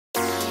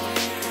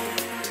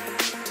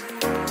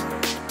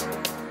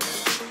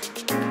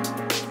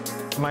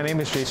My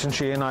name is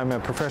Sheehan. I'm a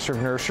professor of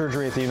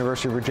neurosurgery at the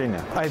University of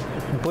Virginia. I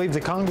believe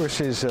the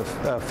Congress is a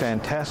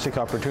fantastic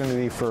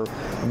opportunity for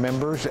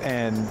members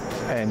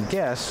and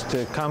guests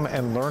to come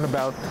and learn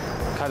about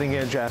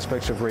cutting-edge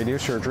aspects of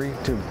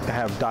radiosurgery, to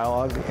have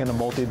dialogue in a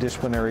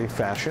multidisciplinary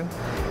fashion,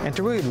 and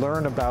to really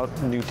learn about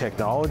new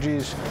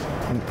technologies,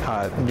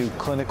 new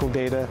clinical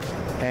data,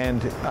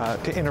 and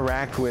to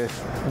interact with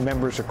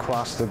members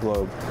across the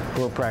globe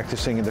who are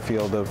practicing in the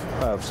field of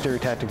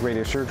stereotactic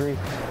radiosurgery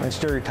and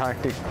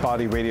stereotactic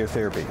body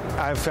radiotherapy.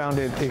 I've found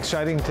it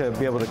exciting to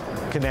be able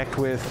to connect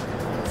with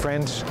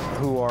friends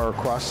who are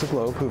across the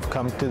globe who've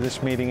come to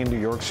this meeting in New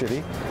York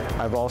City.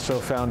 I've also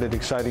found it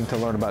exciting to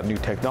learn about new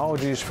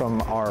technologies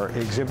from our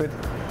exhibit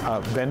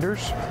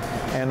vendors.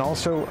 And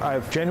also,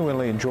 I've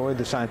genuinely enjoyed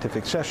the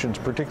scientific sessions,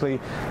 particularly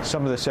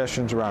some of the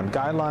sessions around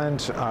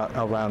guidelines,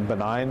 around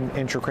benign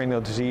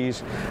intracranial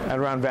disease,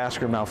 and around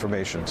vascular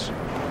malformations.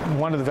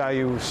 One of the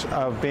values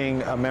of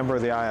being a member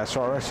of the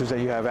ISRS is that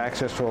you have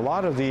access to a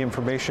lot of the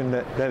information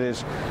that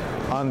is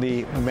on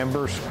the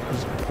members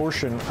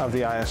portion of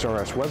the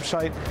ISRS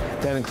website.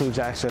 That includes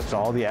access to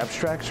all the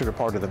abstracts that are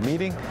part of the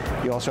meeting.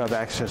 You also have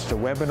access to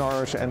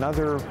webinars and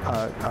other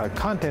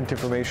content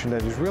information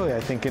that is really,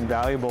 I think,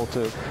 invaluable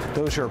to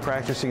those who are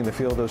practicing in the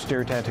field of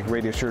stereotactic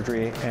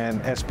radiosurgery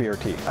and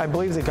SBRT. I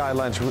believe the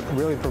guidelines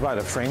really provide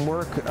a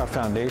framework, a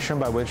foundation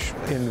by which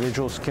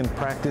individuals can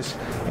practice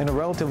in a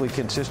relatively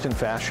consistent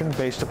fashion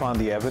based upon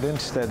the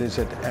evidence that is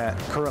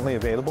currently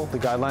available. The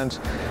guidelines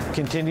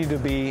continue to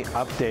be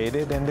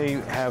updated, and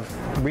they have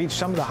reached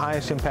some of the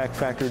highest impact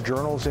factor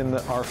journals in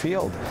our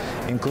field,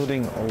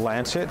 including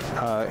Lancet,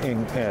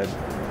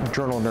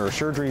 Journal of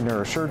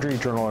Neurosurgery,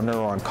 Journal of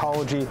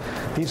Neuro-Oncology.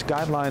 These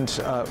guidelines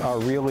are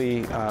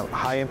really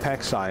high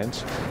impact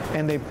science,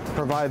 and they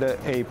provide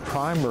a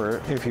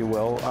primer, if you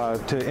will,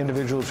 to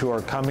individuals who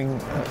are coming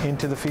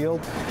into the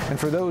field. And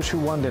for those who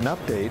want an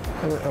update,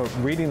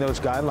 reading those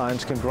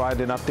guidelines can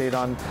provide an update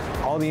on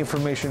all the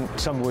information,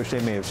 some of which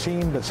they may have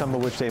seen, but some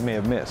of which they may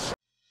have missed.